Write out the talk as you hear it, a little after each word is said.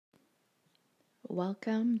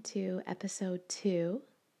Welcome to episode 2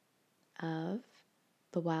 of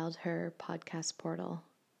the Wild Her podcast portal.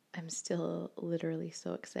 I'm still literally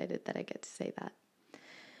so excited that I get to say that.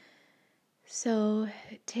 So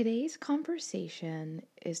today's conversation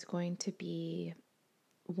is going to be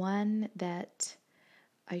one that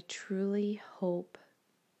I truly hope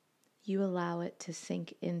you allow it to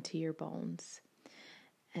sink into your bones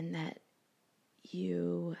and that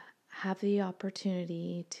you have the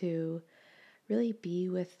opportunity to really be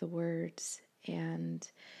with the words and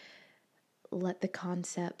let the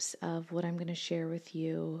concepts of what I'm going to share with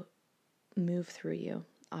you move through you.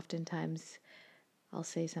 Oftentimes, I'll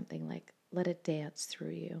say something like, let it dance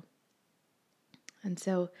through you. And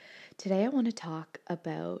so today I want to talk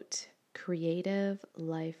about creative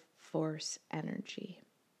life force energy.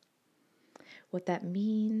 What that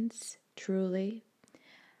means truly,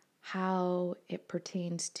 how it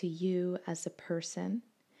pertains to you as a person,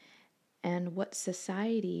 and what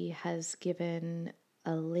society has given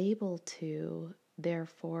a label to,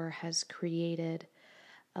 therefore has created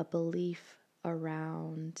a belief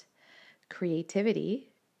around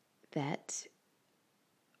creativity that,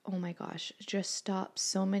 oh my gosh, just stops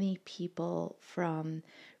so many people from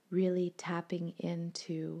really tapping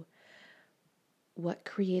into what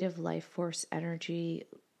creative life force energy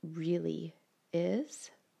really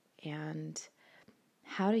is and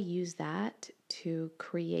how to use that to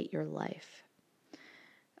create your life.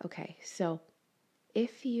 Okay, so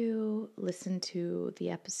if you listen to the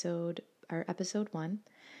episode 1,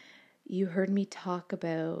 you heard me talk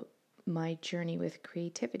about my journey with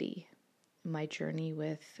creativity, my journey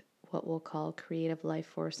with what we'll call creative life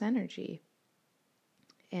force energy,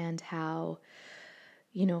 and how,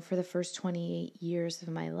 for the first 28 years of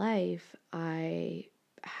my life, I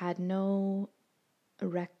had no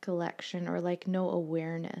recollection or no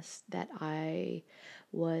awareness that I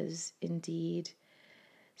was indeed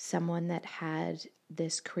someone that had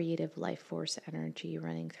this creative life force energy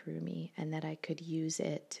running through me and that I could use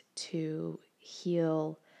it to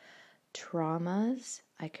heal traumas.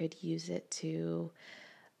 I could use it to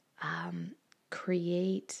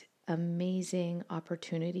create amazing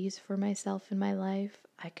opportunities for myself in my life.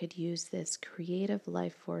 I could use this creative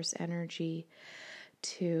life force energy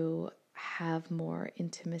to have more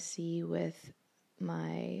intimacy within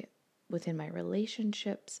my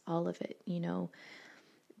relationships, all of it,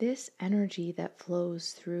 this energy that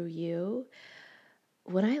flows through you.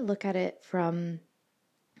 When I look at it from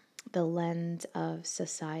the lens of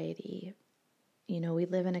society, we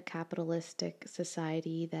live in a capitalistic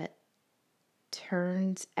society that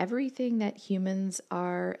turns everything that humans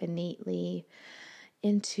are innately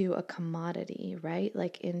into a commodity, right?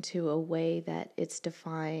 Into a way that it's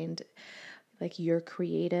defined, you're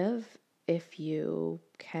creative if you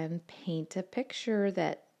can paint a picture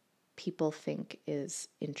that people think is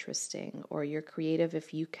interesting, or you're creative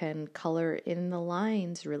if you can color in the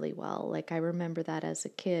lines really well. I remember that as a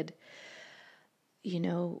kid,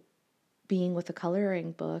 being with a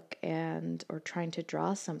coloring book or trying to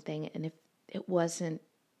draw something, and if it wasn't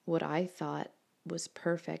what I thought was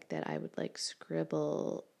perfect, that I would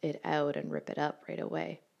scribble it out and rip it up right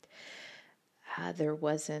away. There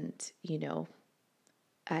wasn't,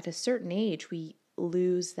 at a certain age, we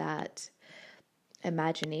lose that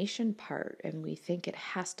imagination part and we think it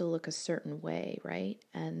has to look a certain way, right?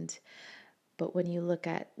 But when you look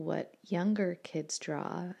at what younger kids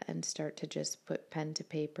draw and start to just put pen to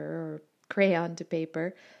paper or crayon to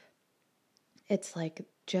paper, it's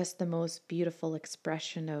just the most beautiful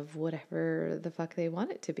expression of whatever the fuck they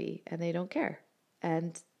want it to be, and they don't care.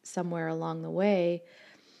 And somewhere along the way,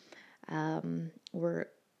 we're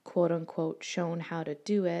quote unquote shown how to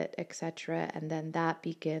do it, etc. And then that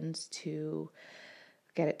begins to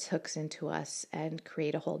get its hooks into us and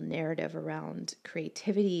create a whole narrative around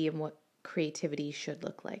creativity and what creativity should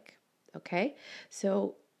look like. Okay?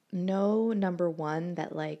 So know, number one,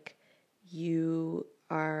 that you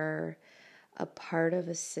are a part of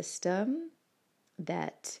a system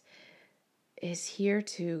that is here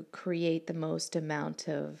to create the most amount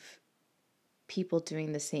of people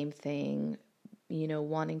doing the same thing,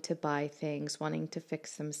 wanting to buy things, wanting to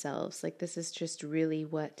fix themselves. This is just really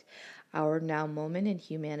what our now moment in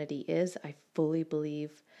humanity is. I fully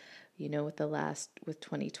believe, with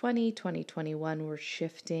 2020, 2021, we're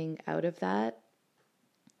shifting out of that.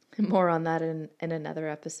 More on that in another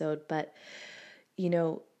episode. But,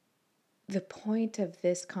 the point of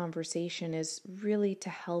this conversation is really to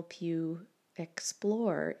help you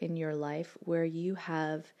explore in your life where you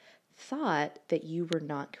have thought that you were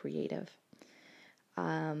not creative.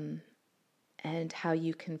 And how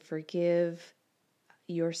you can forgive,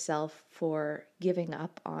 yourself for giving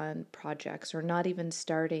up on projects or not even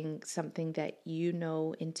starting something that you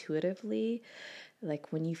know intuitively,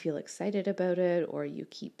 like when you feel excited about it or you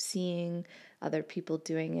keep seeing other people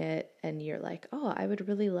doing it and you're like, oh, I would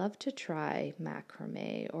really love to try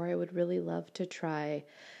macrame, or I would really love to try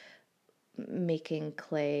making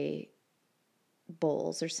clay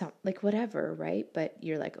bowls or something, like whatever, right? But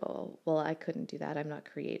you're like, oh, well, I couldn't do that. I'm not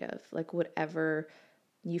creative. Like whatever,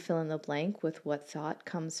 you fill in the blank with what thought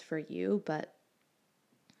comes for you. But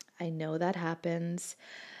I know that happens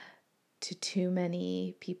to too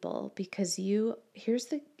many people because here's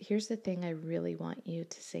the thing I really want you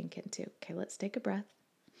to sink into. Okay, let's take a breath.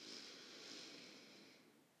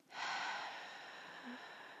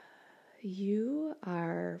 You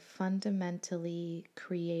are fundamentally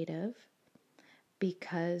creative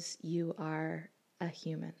because you are a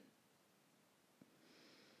human.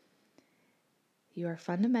 You are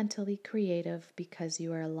fundamentally creative because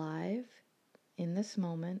you are alive in this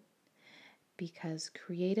moment, because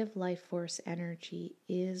creative life force energy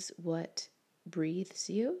is what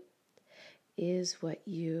breathes you, is what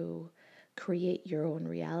you create your own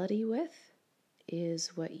reality with,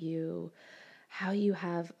 is how you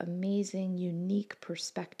have amazing, unique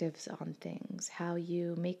perspectives on things, how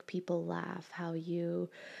you make people laugh, how you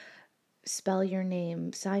spell your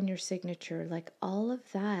name, sign your signature, like all of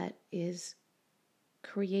that is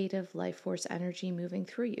creative life force energy moving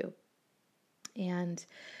through you. And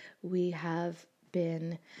we have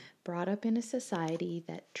been brought up in a society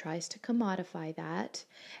that tries to commodify that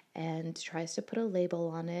and tries to put a label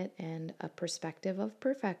on it and a perspective of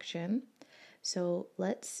perfection. So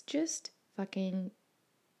let's just fucking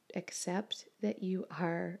accept that you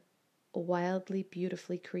are wildly,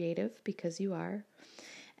 beautifully creative, because you are,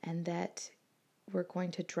 and that we're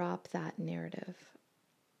going to drop that narrative.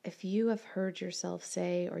 If you have heard yourself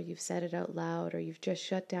say, or you've said it out loud, or you've just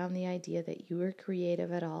shut down the idea that you are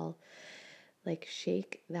creative at all, like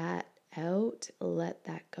shake that out, let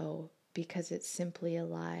that go, because it's simply a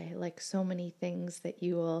lie. Like so many things that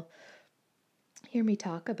you will hear me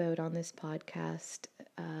talk about on this podcast,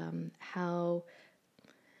 how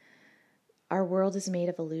our world is made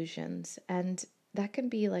of illusions, and that can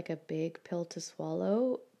be like a big pill to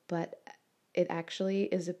swallow, but it actually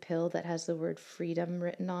is a pill that has the word freedom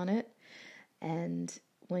written on it. And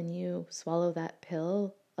when you swallow that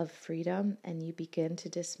pill of freedom and you begin to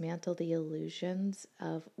dismantle the illusions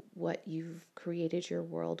of what you've created your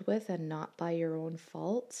world with and not by your own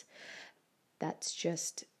fault, that's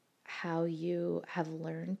just how you have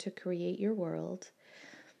learned to create your world.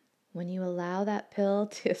 When you allow that pill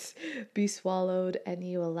to be swallowed and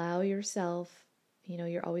you allow yourself,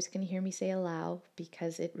 you're always going to hear me say allow,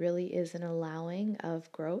 because it really is an allowing of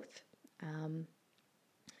growth,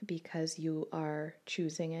 because you are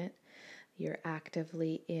choosing it. You're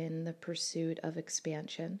actively in the pursuit of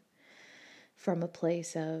expansion from a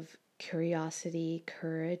place of curiosity,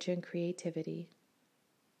 courage, and creativity.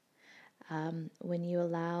 When you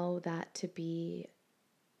allow that to be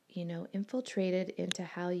infiltrated into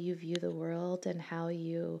how you view the world and how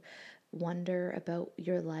you wonder about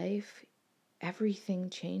your life, everything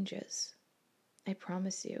changes. I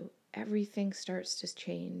promise you, everything starts to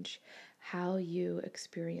change how you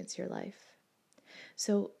experience your life.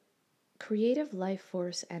 So creative life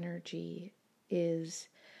force energy is,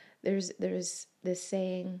 there's this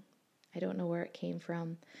saying, I don't know where it came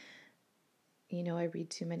from. I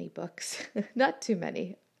read too many books. Not too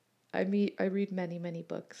many. I read many, many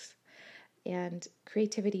books, and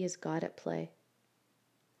creativity is God at play.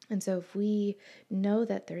 And so if we know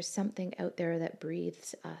that there's something out there that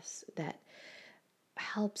breathes us, that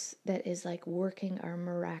helps, that is like working our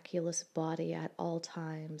miraculous body at all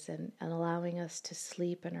times and allowing us to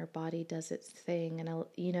sleep and our body does its thing,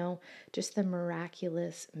 and just the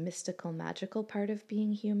miraculous, mystical, magical part of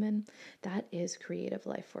being human, that is creative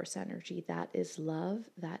life force energy. That is love.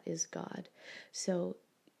 That is God. So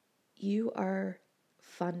you are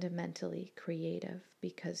fundamentally creative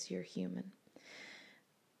because you're human.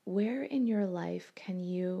 Where in your life can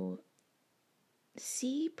you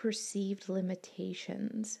see perceived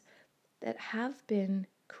limitations that have been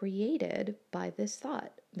created by this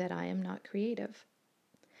thought that I am not creative?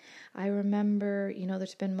 I remember,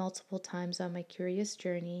 there's been multiple times on my curious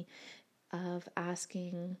journey of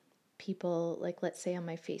asking people, like, let's say on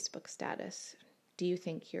my Facebook status, do you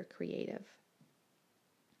think you're creative?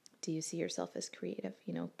 Do you see yourself as creative?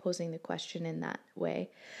 Posing the question in that way.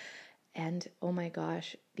 And oh my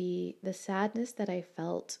gosh, the sadness that I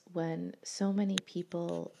felt when so many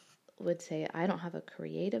people would say, I don't have a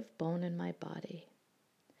creative bone in my body.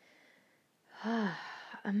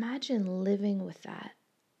 Imagine living with that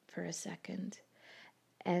for a second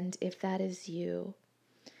And if that is you,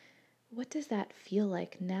 what does that feel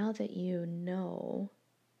like now that you know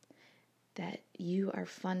that you are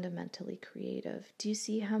fundamentally creative? Do you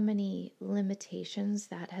see how many limitations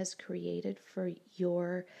that has created for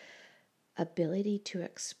your ability to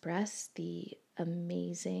express the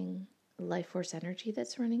amazing life force energy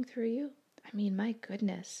that's running through you? I mean, my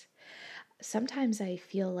goodness. Sometimes I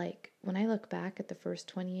feel like when I look back at the first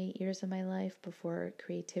 28 years of my life before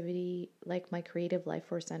creativity, like my creative life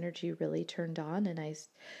force energy really turned on and I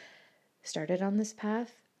started on this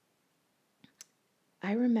path,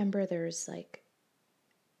 I remember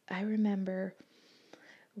I remember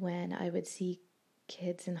when I would see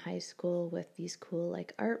kids in high school with these cool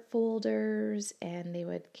like art folders and they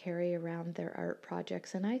would carry around their art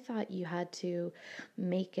projects, and I thought you had to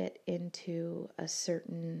make it into a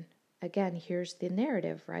certain, again, here's the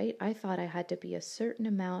narrative, right? I thought I had to be a certain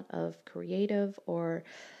amount of creative or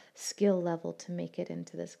skill level to make it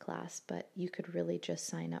into this class, but you could really just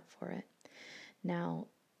sign up for it. Now,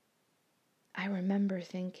 I remember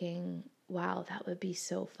thinking, wow, that would be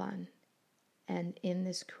so fun. And in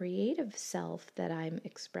this creative self that I'm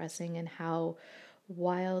expressing and how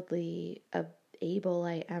wildly able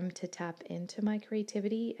I am to tap into my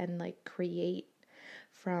creativity and like create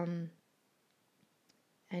from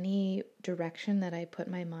any direction that I put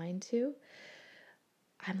my mind to,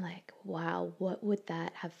 I'm like, wow, what would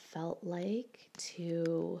that have felt like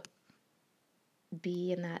to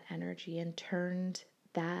be in that energy and turned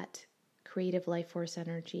that creative life force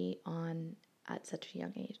energy on at such a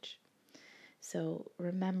young age? So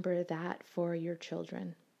remember that for your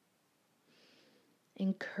children.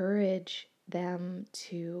 Encourage them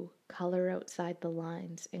to color outside the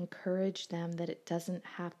lines. Encourage them that it doesn't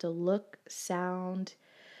have to look, sound,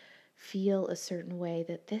 feel a certain way,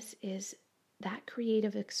 that that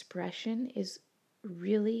creative expression is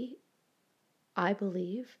really, I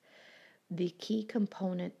believe, the key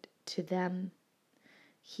component to them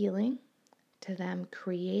healing, to them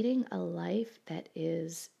creating a life that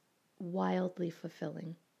is wildly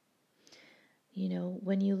fulfilling. You know,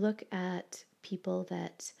 when you look at people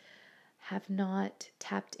that have not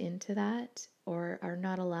tapped into that or are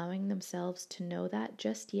not allowing themselves to know that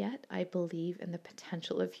just yet, I believe in the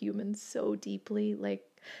potential of humans so deeply. Like,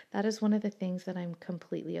 that is one of the things that I'm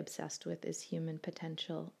completely obsessed with, is human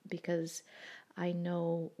potential, because I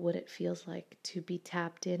know what it feels like to be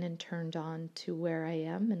tapped in and turned on to where I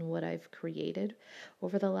am and what I've created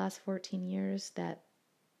over the last 14 years, that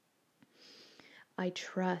I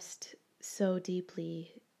trust so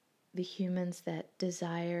deeply the humans that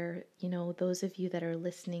desire, you know, those of you that are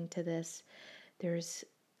listening to this, there's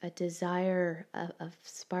a desire, a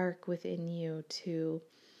spark within you to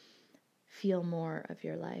feel more of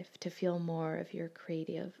your life, to feel more of your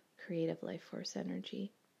creative life force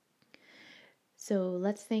energy. So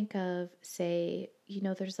let's think of, say, you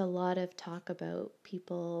know, there's a lot of talk about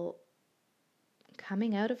people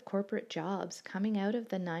coming out of corporate jobs, coming out of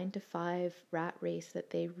the 9-to-5 rat race that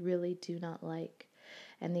they really do not like.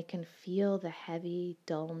 And they can feel the heavy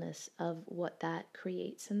dullness of what that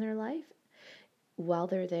creates in their life while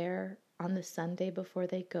they're there on the Sunday before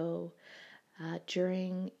they go.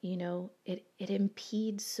 During, you know, it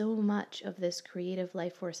impedes so much of this creative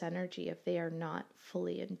life force energy if they are not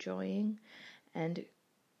fully enjoying and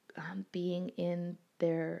being in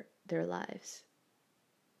their lives.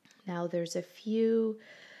 Now, there's a few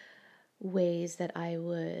ways that I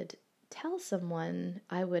would tell someone,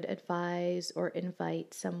 I would advise or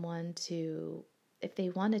invite someone to, if they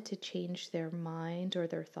wanted to change their mind or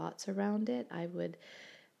their thoughts around it, I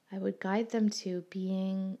would guide them to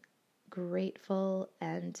being grateful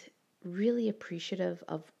and really appreciative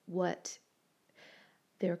of what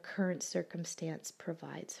their current circumstance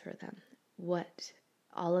provides for them, what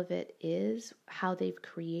all of it is, how they've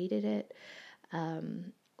created it,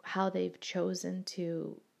 how they've chosen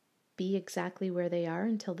to be exactly where they are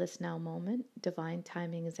until this now moment. Divine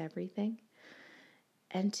timing is everything.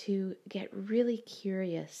 And to get really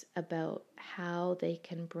curious about how they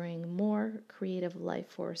can bring more creative life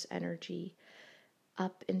force energy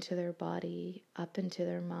up into their body, up into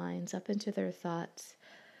their minds, up into their thoughts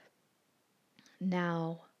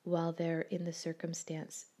now, while they're in the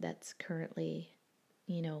circumstance that's currently,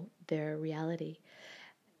 you know, their reality.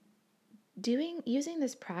 Using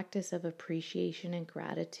this practice of appreciation and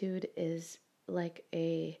gratitude is like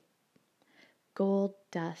a gold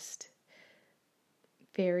dust,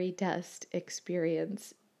 fairy dust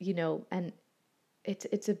experience, you know, and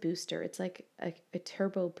it's a booster. It's like a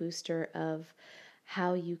turbo booster of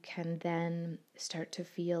how you can then start to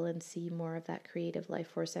feel and see more of that creative life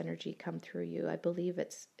force energy come through you. I believe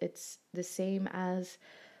it's the same as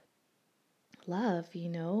love,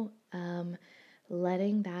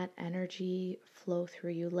 letting that energy flow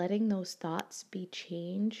through you, letting those thoughts be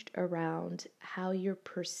changed around how you're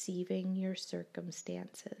perceiving your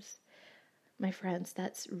circumstances. My friends,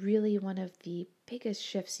 that's really one of the biggest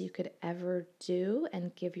shifts you could ever do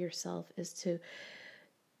and give yourself, is to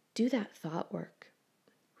do that thought work.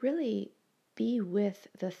 Really be with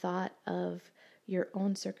the thought of your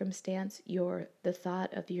own circumstance, the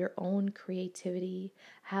thought of your own creativity,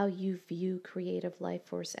 how you view creative life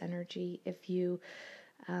force energy. If you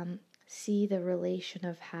see the relation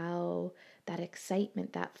of how that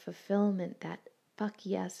excitement, that fulfillment, that fuck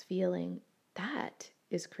yes feeling, that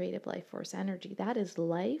is creative life force energy. That is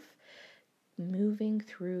life moving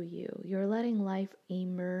through you. You're letting life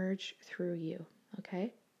emerge through you,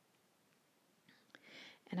 okay?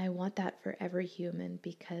 And I want that for every human,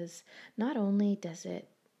 because not only does it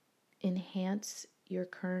enhance your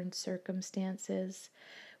current circumstances,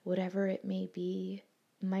 whatever it may be,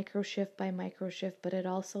 micro shift by micro shift, but it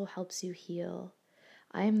also helps you heal.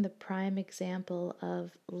 I am the prime example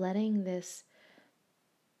of letting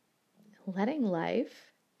life,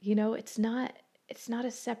 it's not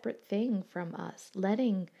a separate thing from us.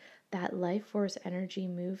 Letting that life force energy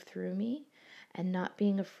move through me and not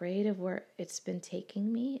being afraid of where it's been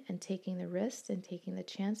taking me, and taking the risks and taking the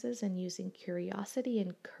chances and using curiosity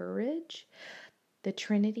and courage. The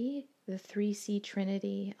Trinity, the 3C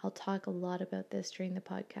Trinity, I'll talk a lot about this during the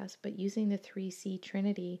podcast, but using the 3C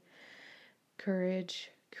Trinity,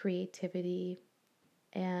 courage, creativity,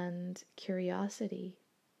 and curiosity,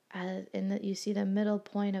 and that you see the middle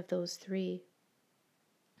point of those three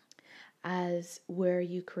as where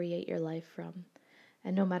you create your life from.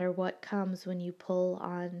 And no matter what comes, when you pull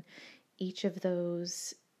on each of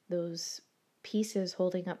those pieces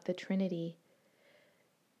holding up the Trinity,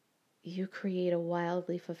 you create a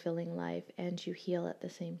wildly fulfilling life, and you heal at the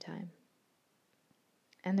same time.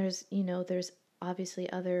 And there's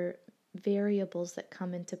obviously other variables that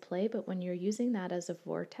come into play, but when you're using that as a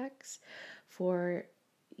vortex for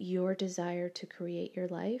your desire to create your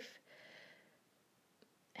life,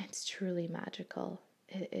 it's truly magical.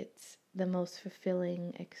 It's the most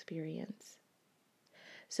fulfilling experience.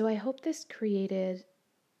 So I hope this created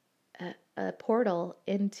a portal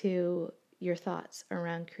into your thoughts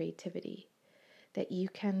around creativity, that you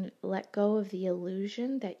can let go of the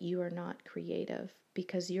illusion that you are not creative,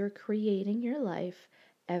 because you're creating your life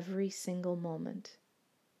every single moment.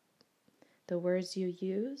 The words you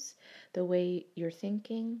use, the way you're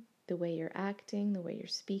thinking, the way you're acting, the way you're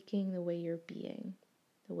speaking, the way you're being,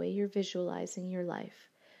 the way you're visualizing your life,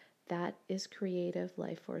 that is creative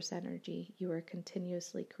life force energy. You are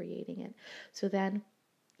continuously creating it. So then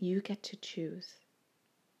you get to choose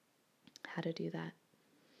how to do that.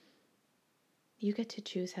 You get to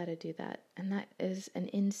choose how to do that. And that is an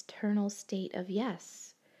internal state of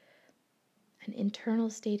yes. An internal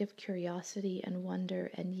state of curiosity and wonder.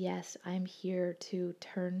 And yes, I'm here to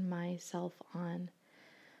turn myself on.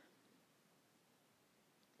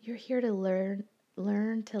 You're here to learn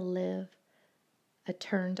to live a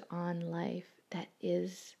turned on life that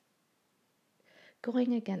is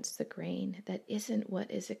going against the grain, that isn't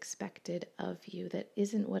what is expected of you, that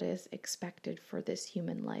isn't what is expected for this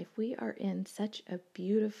human life. We are in such a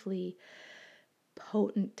beautifully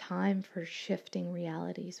potent time for shifting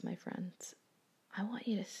realities, my friends. I want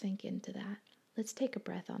you to sink into that. Let's take a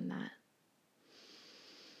breath on that.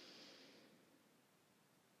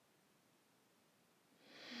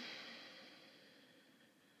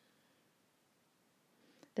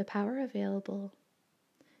 The power available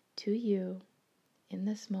to you in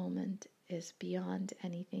this moment is beyond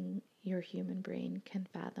anything your human brain can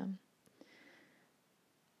fathom.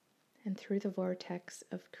 And through the vortex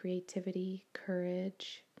of creativity,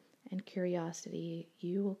 courage, and curiosity,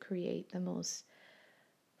 you will create the most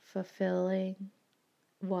fulfilling,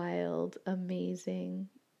 wild, amazing,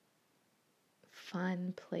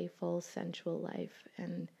 fun, playful, sensual life.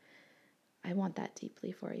 And I want that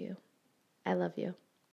deeply for you. I love you.